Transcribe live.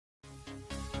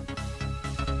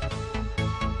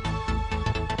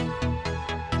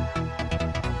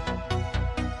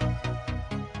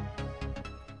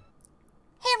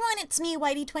It's me,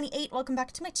 Whitey28. Welcome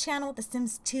back to my channel, The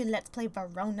Sims 2 Let's Play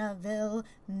Veronaville.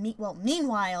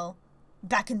 Meanwhile,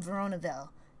 back in Veronaville.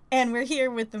 And we're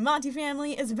here with the Monty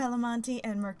family, Isabella Monty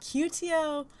and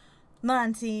Mercutio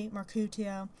Monty.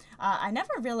 Mercutio. I never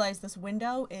realized this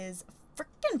window is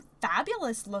freaking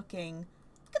fabulous looking.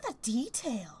 Look at that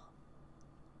detail.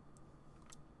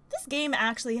 This game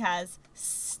actually has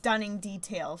stunning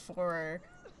detail for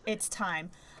its time.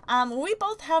 We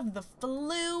both have the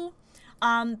flu.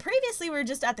 Previously we were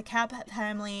just at the Cat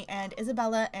family, and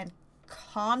Isabella and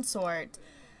Consort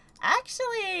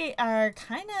actually are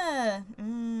kind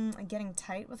of getting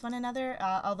tight with one another,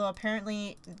 although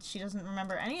apparently she doesn't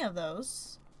remember any of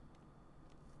those.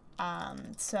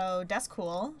 So that's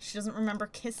cool. She doesn't remember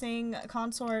kissing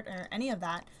Consort or any of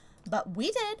that, but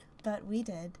we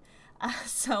did.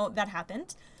 So that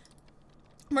happened.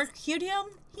 Mercutio,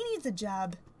 he needs a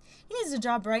job. He needs a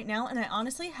job right now, and I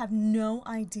honestly have no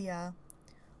idea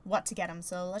what to get him.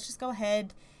 So let's just go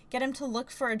ahead, get him to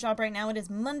look for a job right now. It is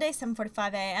Monday,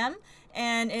 7:45 a.m.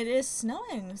 and it is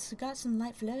snowing. So we got some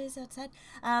light flurries outside.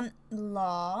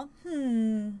 Law.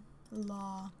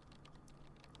 Law.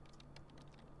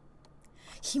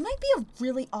 He might be a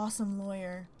really awesome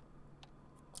lawyer.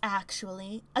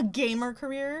 Actually. A gamer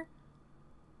career.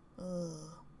 Ugh.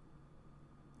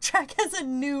 Track as a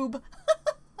noob.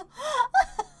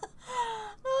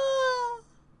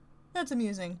 That's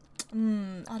amusing.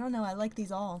 I don't know. I like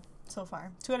these all so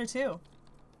far. 2 out of 2.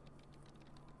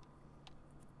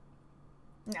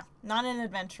 No, not an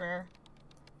adventurer.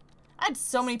 I had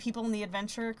so many people in the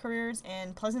adventurer careers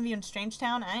in Pleasant View and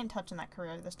Strangetown. I ain't touching that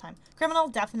career this time. Criminal,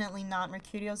 definitely not.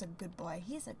 Mercutio's a good boy.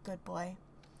 He's a good boy.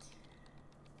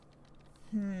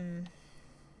 I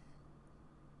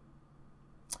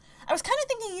was kind of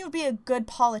thinking he would be a good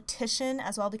politician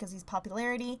as well because he's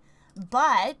popularity.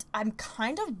 But I'm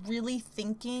kind of really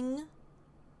thinking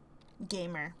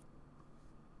gamer.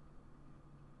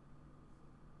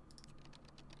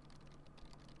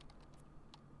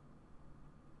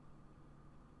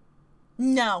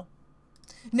 No.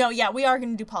 No, yeah, we are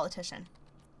going to do politician.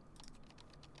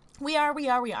 We are.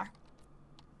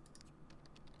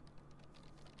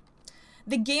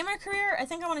 The gamer career, I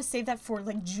think I want to save that for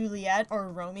like Juliet or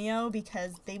Romeo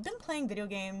because they've been playing video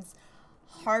games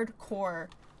hardcore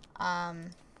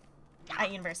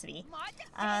at university.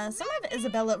 Some of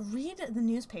Isabella, read the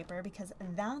newspaper because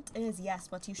that is, yes,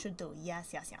 what you should do.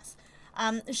 Yes.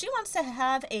 She wants to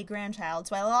have a grandchild,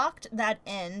 so I locked that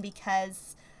in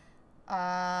because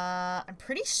I'm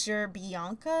pretty sure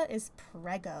Bianca is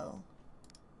prego.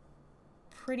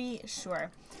 Pretty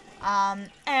sure.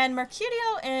 And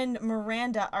Mercutio and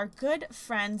Miranda are good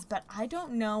friends, but I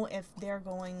don't know if they're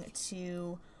going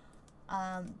to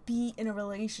be in a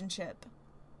relationship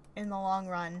in the long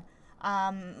run.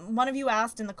 One of you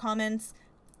asked in the comments,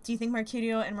 do you think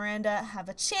Mercutio and Miranda have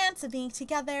a chance of being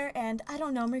together? And I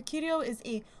don't know. Mercutio is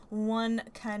a one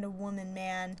kind of woman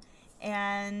man,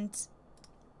 and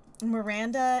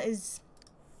Miranda is,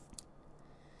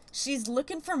 she's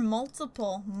looking for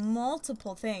multiple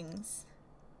things.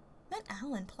 Met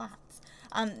Alan Platts.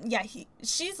 Yeah,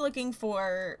 she's looking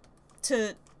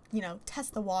to, you know,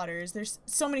 test the waters. There's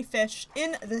so many fish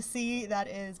in the sea that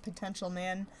is potential,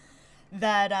 man,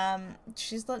 that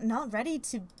she's not ready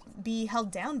to be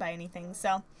held down by anything.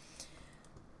 So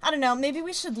I don't know, maybe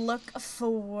we should look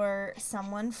for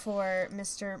someone for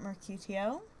Mr.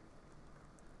 Mercutio.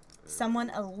 Someone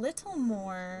a little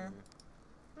more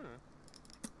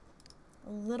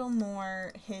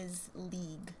his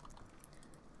league.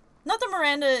 Not that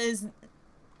Miranda is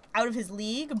out of his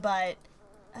league, but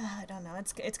I don't know.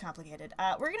 It's complicated.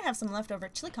 We're gonna have some leftover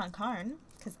chili con carne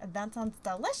because that sounds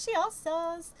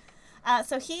delicious.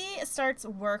 So he starts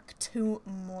work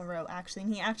tomorrow, actually,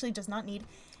 and he actually does not need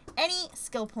any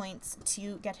skill points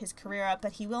to get his career up,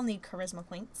 but he will need charisma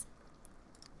points.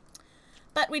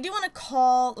 But we do want to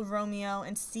call Romeo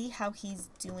and see how he's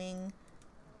doing,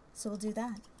 so we'll do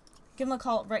that. Give him a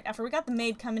call right after. We got the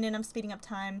maid coming in. I'm speeding up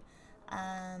time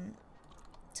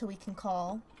till we can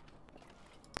call.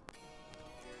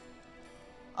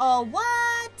 Oh,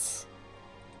 what?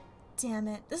 Damn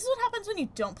it. This is what happens when you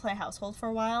don't play Household for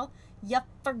a while. You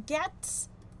forget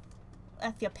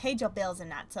if you paid your bills and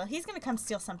that. So he's going to come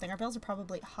steal something. Our bills are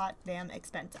probably hot damn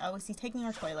expensive. Oh, is he taking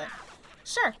our toilet?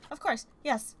 Sure, of course.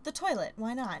 Yes, the toilet.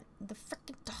 Why not? The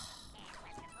frickin'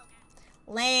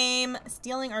 lame.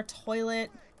 Stealing our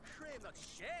toilet.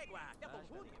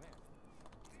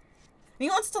 He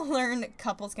wants to learn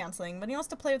couples counseling, but he wants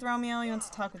to play with Romeo. He wants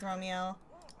to talk with Romeo.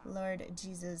 Lord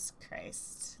Jesus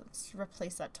Christ. Let's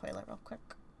replace that toilet real quick.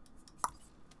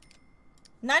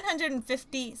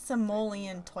 950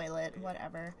 simoleon toilet,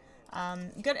 whatever.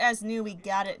 Good as new, we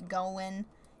got it going.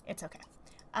 It's okay.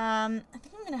 I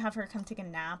think I'm gonna have her come take a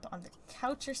nap on the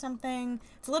couch or something.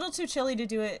 It's a little too chilly to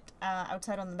do it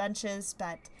outside on the benches,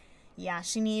 but yeah,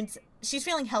 she's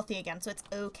feeling healthy again, so it's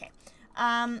okay.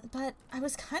 But I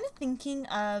was kind of thinking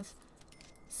of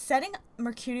setting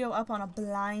Mercutio up on a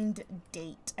blind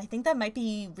date. I think that might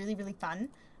be really, really fun.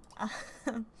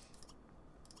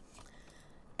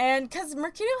 And because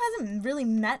Mercutio hasn't really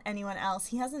met anyone else,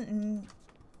 he hasn't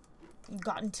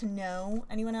gotten to know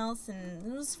anyone else, and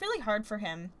it was really hard for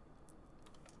him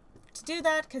to do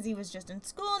that because he was just in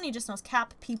school and he just knows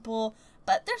Cap people.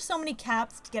 But there's so many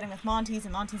Caps getting with Monty's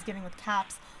and Monty's getting with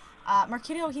Caps.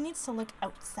 Mercutio, he needs to look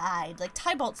outside. Like,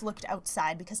 Tybalt's looked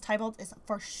outside because Tybalt is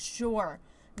for sure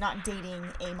not dating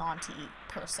a Monty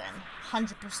person.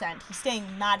 100%. He's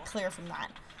staying mad clear from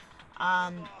that.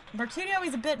 Mercutio,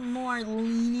 he's a bit more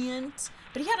lenient,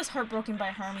 but he had his heart broken by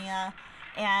Hermia,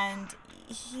 and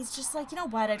he's just like, you know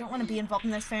what, I don't want to be involved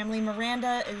in this family.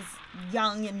 Miranda is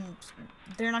young, and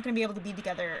they're not going to be able to be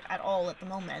together at all at the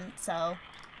moment, so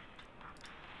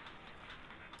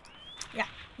yeah,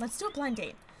 let's do a blind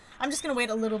date. I'm just going to wait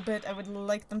a little bit. I would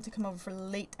like them to come over for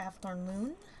late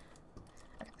afternoon.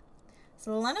 Okay,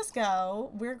 so let us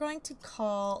go. We're going to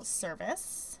call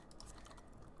service.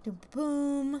 Boom,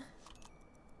 boom.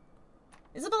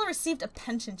 Isabella received a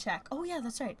pension check. Oh yeah,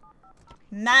 that's right.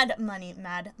 Mad money,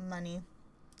 mad money.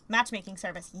 Matchmaking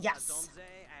service, yes.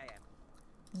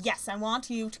 Yes, I want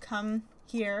you to come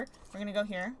here. We're gonna go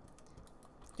here.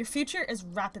 Your future is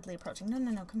rapidly approaching. No,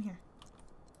 no, no, come here.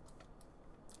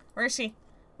 Where is she?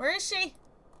 Where is she?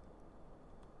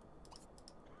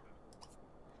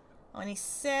 Oh, and he's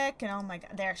sick, and oh my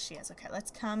god, there she is. Okay,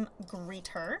 let's come greet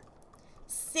her.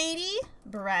 Sadie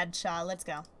Bradshaw, let's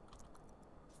go.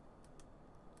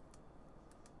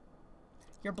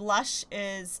 Your blush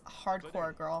is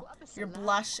hardcore, girl. Your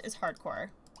blush is hardcore.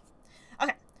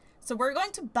 Okay, so we're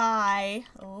going to buy...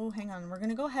 Oh, hang on. We're going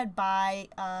to go ahead and buy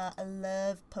a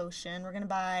love potion. We're going to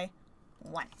buy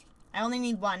one. I only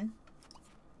need one.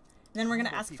 Then we're going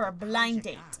to ask for a blind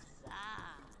date.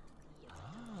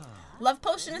 Love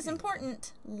potion is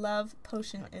important. Love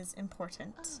potion is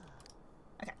important.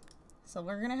 Okay, so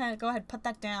we're going to go ahead and put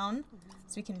that down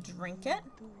so we can drink it.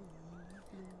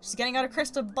 She's getting out a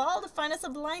crystal ball to find us a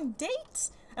blind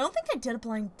date. I don't think I did a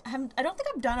blind... I don't think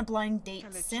I've done a blind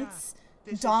date since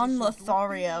Don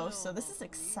Lothario, so this is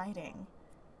exciting.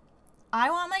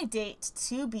 I want my date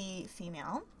to be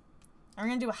female. I'm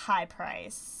going to do a high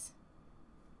price.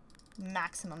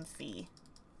 Maximum fee.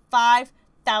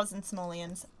 5,000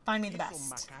 simoleons. Find me the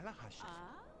best.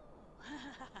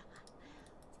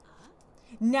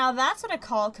 Now that's what I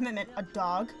call commitment. A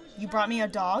dog. You brought me a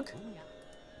dog?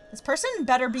 This person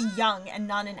better be young and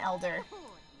not an elder.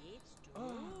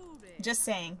 Just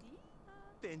saying.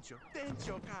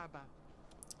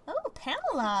 Oh,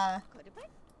 Pamela.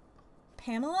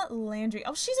 Pamela Landry.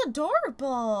 Oh, she's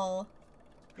adorable.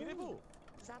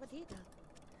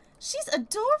 She's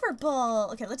adorable.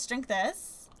 Okay, let's drink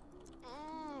this.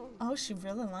 Oh, she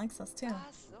really likes us too.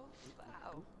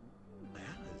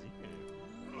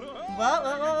 Whoa,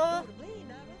 whoa, whoa.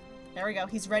 There we go.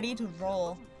 He's ready to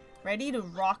roll. Ready to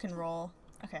rock and roll.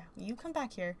 Okay, you come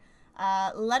back here.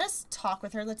 Let us talk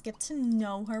with her. Let's get to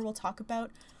know her. We'll talk about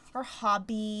her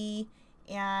hobby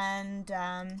and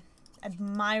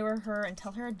admire her and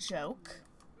tell her a joke.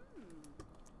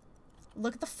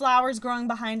 Look at the flowers growing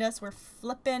behind us. We're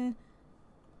flippin'.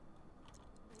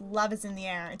 Love is in the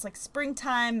air. It's like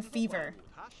springtime fever.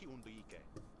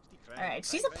 Alright,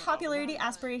 she's a popularity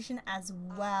aspiration as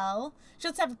well. She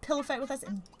wants to have a pillow fight with us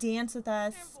and dance with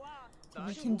us.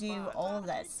 We can do all of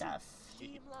that stuff.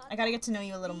 I gotta get to know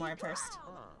you a little more first.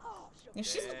 Yeah,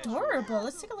 she's adorable.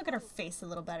 Let's take a look at her face a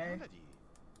little better.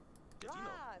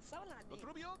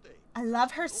 I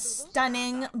love her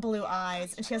stunning blue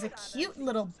eyes, and she has a cute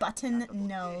little button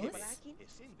nose.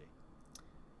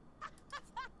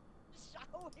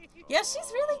 Yeah,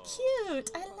 she's really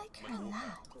cute. I like her a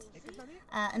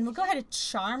lot. And we'll go ahead and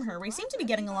charm her. We seem to be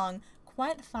getting along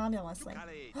quite fabulously.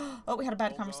 Oh, we had a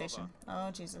bad conversation.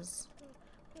 Oh, Jesus.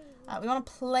 We want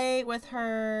to play with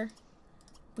her.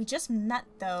 We just met,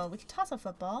 though. We could toss a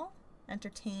football,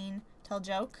 entertain, tell a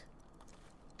joke.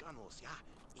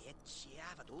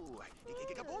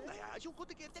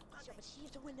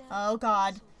 Oh,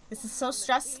 God. This is so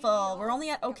stressful. We're only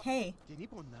at okay.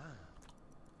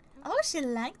 Oh, she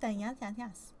liked that. Yes, yes,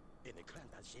 yes.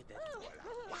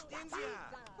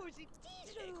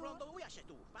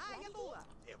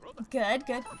 Good,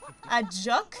 good. A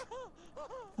joke.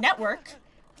 Network.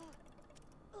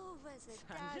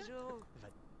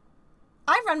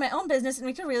 I run my own business and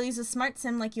we could really use a smart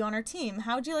sim like you on our team.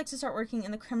 How would you like to start working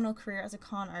in the criminal career as a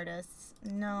con artist?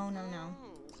 No, no, no.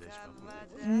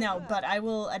 No, but I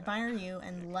will admire you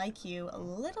and like you a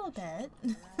little bit.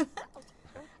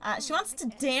 She wants to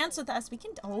dance with us. We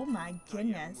can... Oh my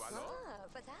goodness.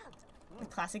 The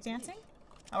classic dancing?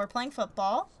 Oh, we're playing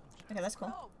football. Okay, that's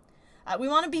cool. We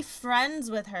want to be friends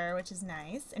with her, which is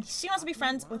nice. And she wants to be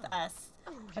friends with us.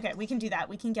 Okay, we can do that.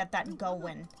 We can get that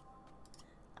going.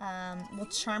 We'll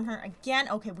charm her again.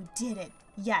 Okay, we did it.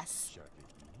 Yes.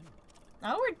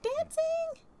 Oh, we're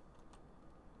dancing.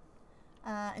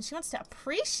 And she wants to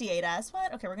appreciate us.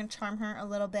 What? Okay, we're going to charm her a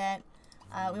little bit.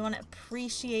 We want to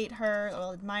appreciate her.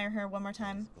 We'll admire her one more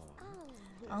time.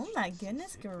 Oh my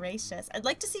goodness gracious. I'd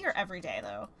like to see her every day,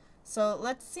 though. So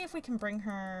let's see if we can bring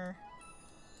her...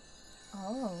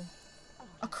 Oh.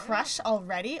 A crush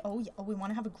already? Oh, yeah. Oh, we want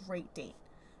to have a great date.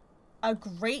 A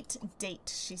great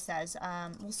date, she says.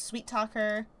 We'll sweet talk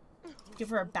her. Give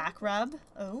her a back rub.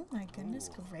 Oh my goodness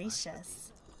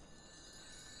gracious.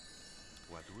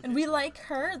 And we like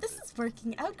her. This is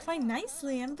working out quite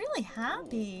nicely. I'm really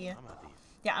happy.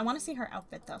 Yeah, I want to see her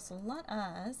outfit though. So let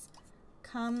us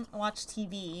come watch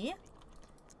TV.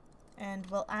 And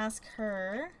we'll ask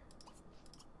her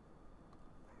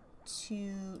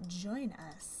to join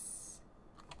us.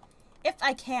 If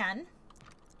I can.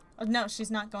 Oh, no, she's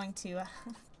not going to.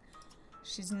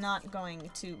 She's not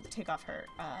going to take off her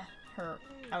her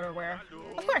outerwear.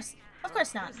 Of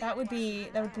course not. That would be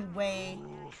way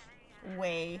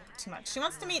too much. She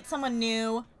wants to meet someone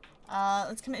new.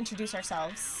 Let's come introduce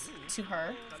ourselves to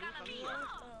her.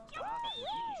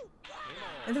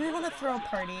 And then we want to throw a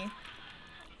party.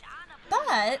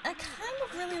 But I kind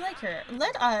of really like her.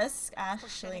 Let us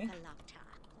actually.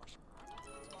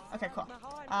 Okay, cool.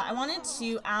 I wanted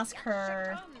to ask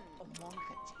her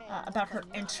about her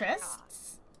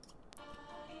interests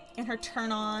and her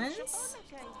turn-ons,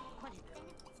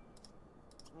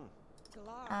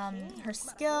 her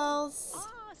skills,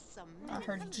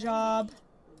 her job,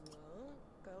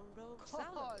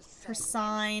 her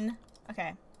sign.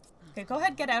 Okay. Okay, go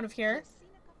ahead, get out of here,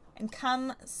 and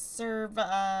come serve,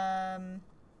 I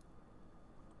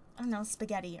don't know,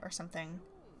 spaghetti or something.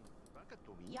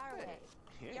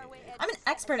 I'm an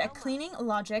expert at cleaning,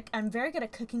 logic. I'm very good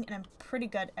at cooking, and I'm pretty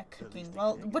good at cooking.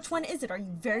 Well, which one is it? Are you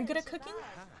very good at cooking?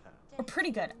 Or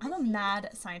pretty good? I'm a mad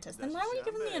scientist. Then why were you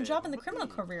giving me a job in the criminal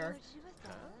career?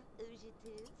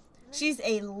 She's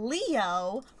a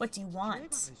Leo. What do you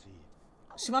want?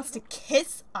 She wants to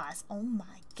kiss us. Oh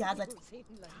my god. Let's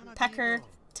peck her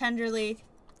tenderly.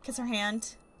 Kiss her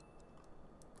hand.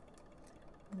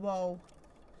 Whoa.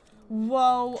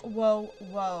 Whoa, whoa,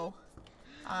 whoa.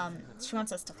 She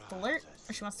wants us to flirt,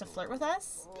 or she wants to flirt with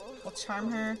us. We'll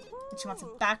charm her, and she wants a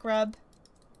back rub.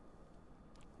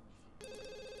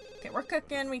 Okay, we're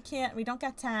cooking. We don't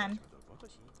got time.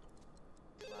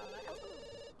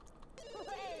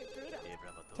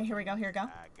 Okay, here we go,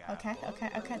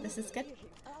 Okay, this is good.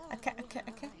 Okay.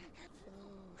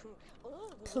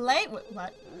 Play with,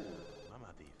 what?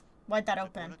 Why'd that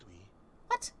open?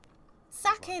 What?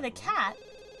 Sake the cat?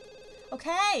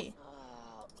 Okay.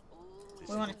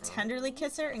 We want to tenderly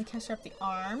kiss her and kiss her up the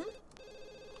arm.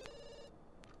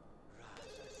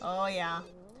 Oh yeah.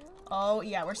 Oh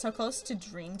yeah, we're so close to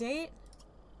dream date.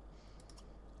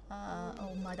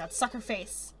 Oh my god, suck her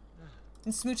face.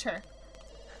 And smooch her.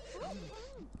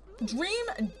 Dream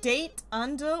date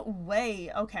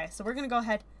underway. Okay, so we're gonna go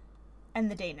ahead and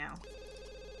end the date now.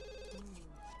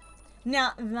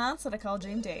 Now, that's what I call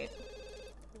dream date.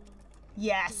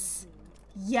 Yes.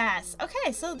 Yes.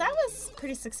 Okay, so that was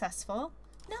pretty successful.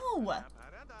 No.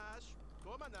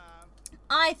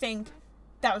 I think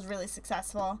that was really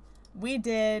successful. We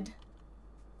did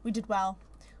well.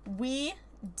 We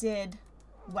did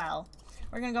well.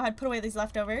 We're going to go ahead and put away these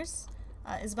leftovers.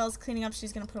 Isabel's cleaning up.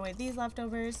 She's going to put away these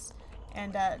leftovers.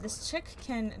 And this chick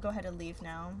can go ahead and leave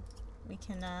now. We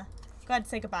can go ahead and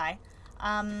say goodbye.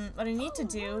 What I need to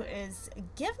do is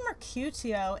give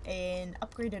Mercutio an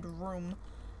upgraded room.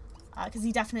 Because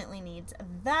he definitely needs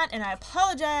that, and I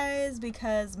apologize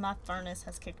because my furnace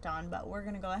has kicked on, but we're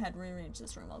gonna go ahead and rearrange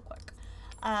this room real quick.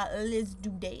 Let's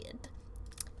do that.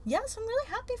 Yes, I'm really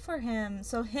happy for him.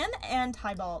 So him and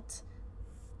Tybalt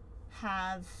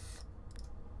have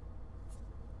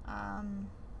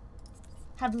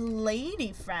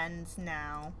lady friends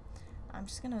now. I'm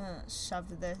just gonna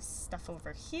shove this stuff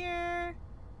over here.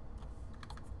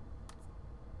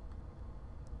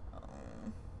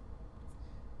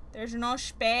 There's no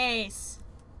space.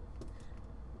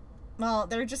 Well,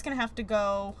 they're just gonna have to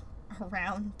go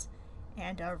around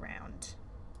and around.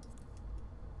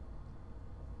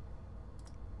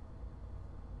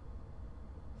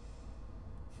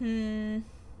 Hmm.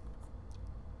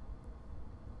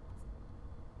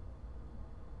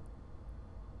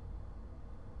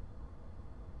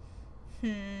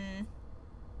 Hmm.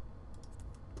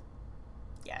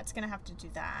 Yeah, it's gonna have to do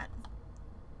that.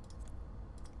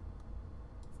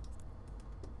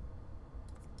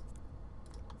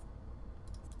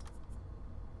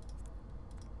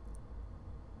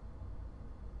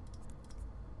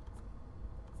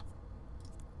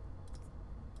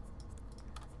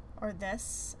 Or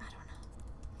this. I don't know.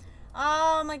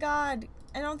 Oh my god.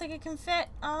 I don't think it can fit.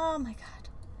 Oh my god.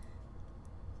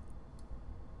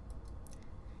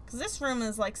 Because this room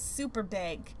is like super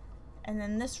big. And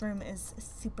then this room is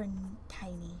super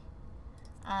tiny.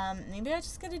 Maybe I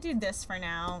just gotta do this for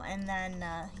now. And then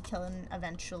he can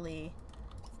eventually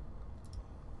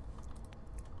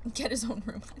get his own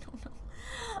room. I don't know.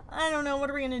 I don't know. What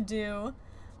are we gonna do?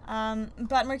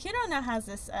 But Mercurio now has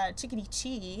this chickadee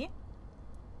chi.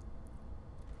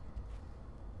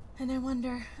 And I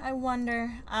wonder,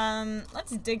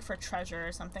 let's dig for treasure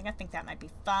or something. I think that might be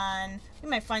fun. We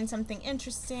might find something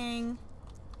interesting.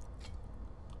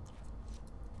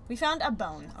 We found a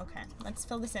bone. Okay, let's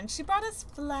fill this in. She brought us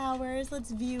flowers.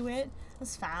 Let's view it. It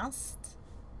was fast.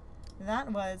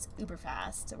 That was uber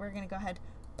fast. We're gonna go ahead,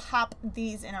 pop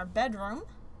these in our bedroom.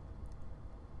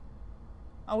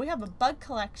 Oh, we have a bug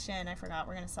collection. I forgot.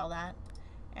 We're gonna sell that.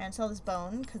 And sell this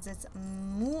bone, because it's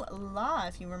moolah,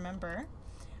 if you remember.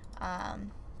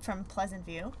 From Pleasant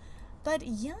View. But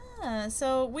yeah,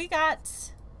 so we got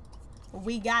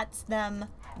them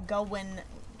going,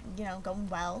 you know, going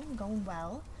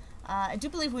well. I do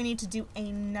believe we need to do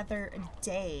another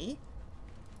day.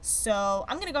 So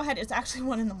I'm gonna go ahead. It's actually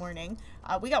 1 in the morning.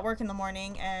 We got work in the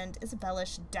morning, and Isabella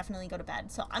should definitely go to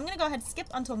bed. So I'm gonna go ahead and skip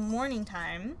until morning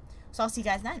time. So I'll see you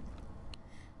guys then.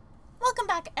 Welcome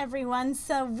back, everyone.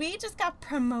 So we just got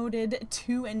promoted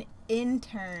to an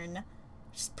intern.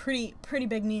 Just pretty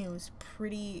big news.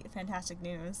 Pretty fantastic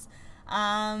news.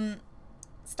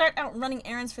 Start out running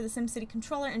errands for the SimCity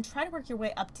controller and try to work your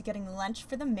way up to getting lunch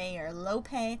for the mayor. Low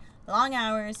pay, long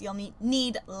hours. You'll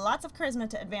need lots of charisma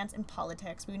to advance in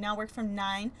politics. We now work from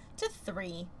 9 to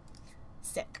 3.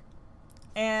 Sick.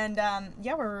 And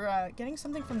yeah, we're getting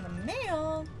something from the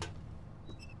mail.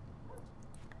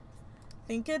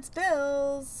 Think it's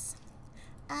bills.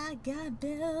 I got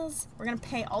bills. We're gonna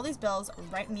pay all these bills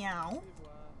right meow.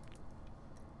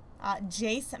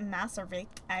 Jace Masaryk,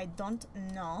 I don't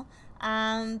know.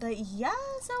 But yeah,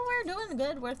 so we're doing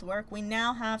good with work. We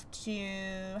now have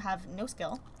to have no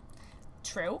skill.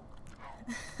 True.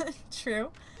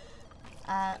 True.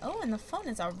 Oh, and the phone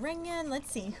is ringing.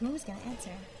 Let's see who's gonna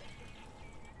answer.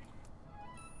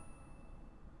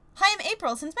 Hi, I'm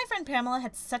April. Since my friend Pamela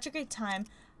had such a great time,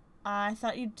 I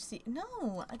thought you'd see.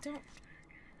 No, I don't.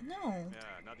 No.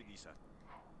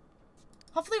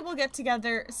 Hopefully we'll get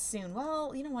together soon.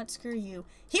 Well, you know what? Screw you.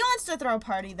 He wants to throw a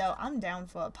party, though. I'm down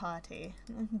for a party.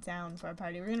 I'm down for a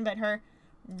party. We're going to invite her.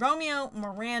 Romeo,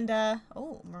 Miranda.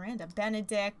 Oh, Miranda.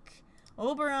 Benedict.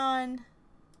 Oberon.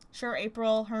 Sure,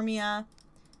 April. Hermia.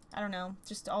 I don't know.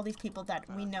 Just all these people that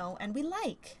we know and we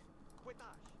like.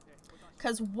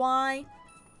 Because why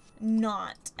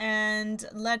not? And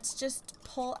let's just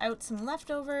pull out some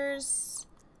leftovers.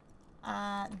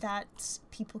 That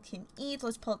people can eat.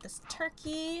 Let's pull out this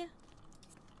turkey.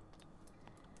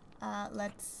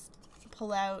 Let's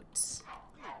pull out...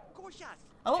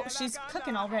 Oh, she's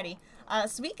cooking already.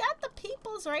 So we got the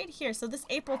peoples right here. So this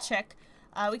April chick,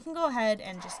 we can go ahead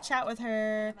and just chat with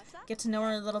her, get to know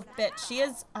her a little bit. She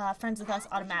is friends with us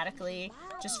automatically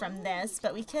just from this,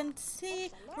 but we can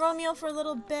see Romeo for a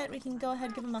little bit. We can go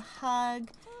ahead, give him a hug,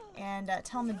 and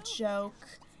tell him a joke,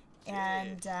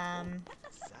 and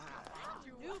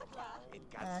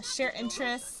share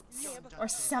interests or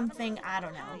something. I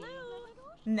don't know.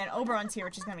 And then Oberon's here,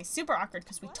 which is going to be super awkward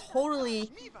because we totally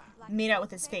made out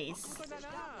with his face.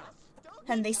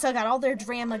 And they still got all their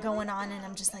drama going on, and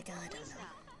I'm just like, oh,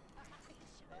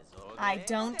 I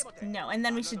don't know. And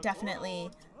then we should definitely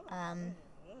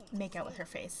make out with her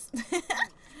face.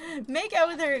 Make out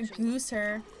with her, goose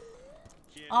her,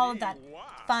 all of that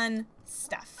fun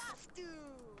stuff.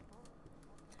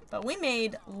 But we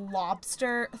made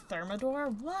lobster thermidor.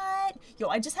 What? Yo,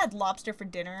 I just had lobster for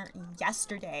dinner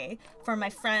yesterday for my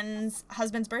friend's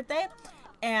husband's birthday.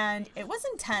 And it was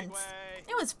intense.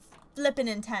 It was flippin'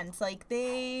 intense. Like,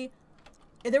 there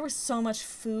was so much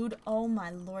food. Oh, my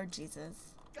Lord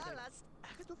Jesus.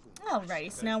 Alrighty,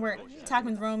 so now we're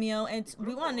talking with Romeo. And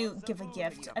we want to give a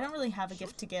gift. I don't really have a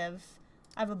gift to give.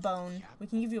 I have a bone. We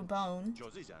can give you a bone.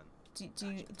 Do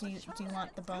you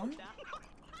want the bone?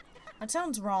 That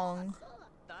sounds wrong.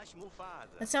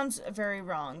 That sounds very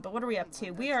wrong, but what are we up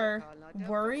to? We are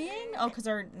worrying? Oh, because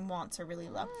our wants are really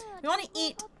low. We want to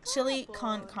eat chili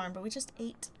con carne, but we just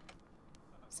ate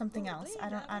something else. I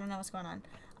don't know what's going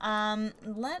on.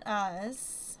 Let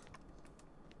us...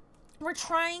 We're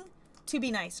trying to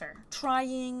be nicer.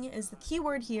 Trying is the key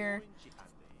word here,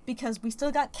 because we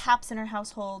still got caps in our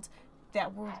household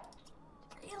that we're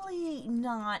really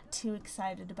not too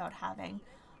excited about having.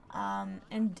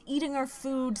 And eating our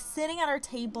food, sitting at our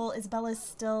table, Isabella's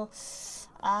still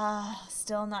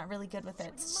not really good with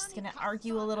it. So she's gonna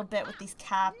argue a little bit with these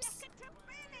caps.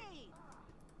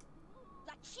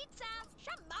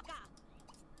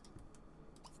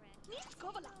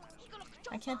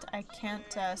 I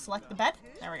can't select the bed.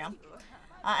 There we go.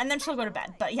 And then she'll go to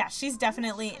bed. But yeah, she's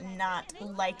definitely not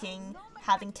liking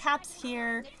having caps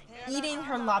here, eating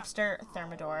her lobster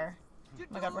thermidor. Oh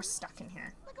my god, we're stuck in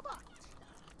here.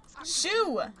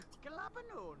 Shoo!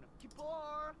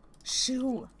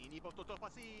 Shoo!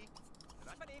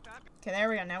 Okay, there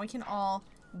we go. Now we can all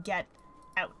get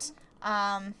out.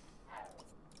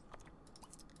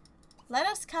 Let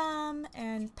us come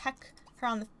and peck her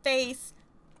on the face,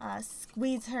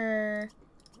 squeeze her,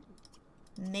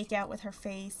 make out with her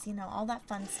face, you know, all that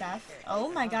fun stuff.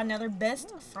 Oh my god, now they're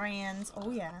best friends.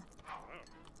 Oh yeah.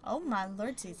 Oh my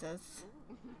Lord Jesus.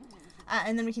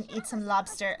 And then we can eat some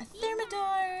lobster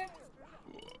thermidor.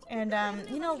 And,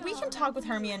 you know, we can talk with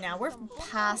Hermia now. We're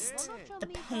past the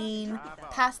pain,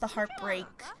 past the heartbreak.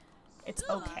 It's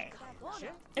okay.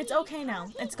 It's okay now.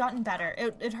 It's gotten better.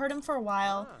 It hurt him for a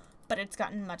while, but it's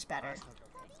gotten much better.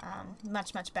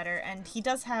 Much, much better. And he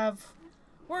does have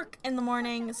work in the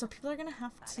morning, so people are going to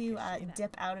have to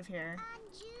dip out of here.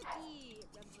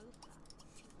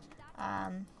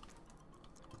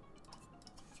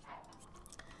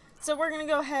 So we're going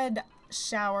to go ahead,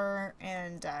 shower,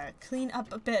 and clean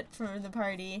up a bit for the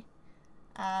party.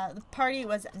 The party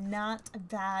was not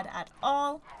bad at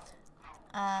all.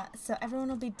 So everyone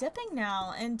will be dipping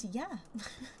now, and yeah.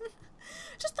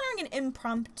 Just throwing an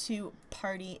impromptu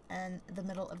party in the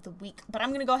middle of the week. But I'm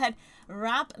going to go ahead,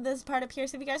 wrap this part up here.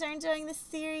 So if you guys are enjoying this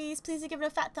series, please give it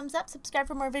a fat thumbs up. Subscribe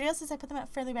for more videos as I put them out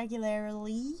fairly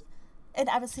regularly. And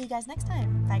I will see you guys next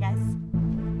time. Bye, guys.